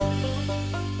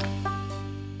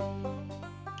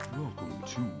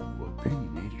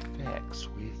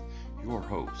your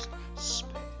host,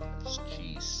 Spaz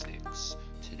G6.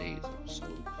 Today's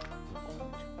episode, we're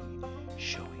going to be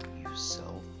showing you some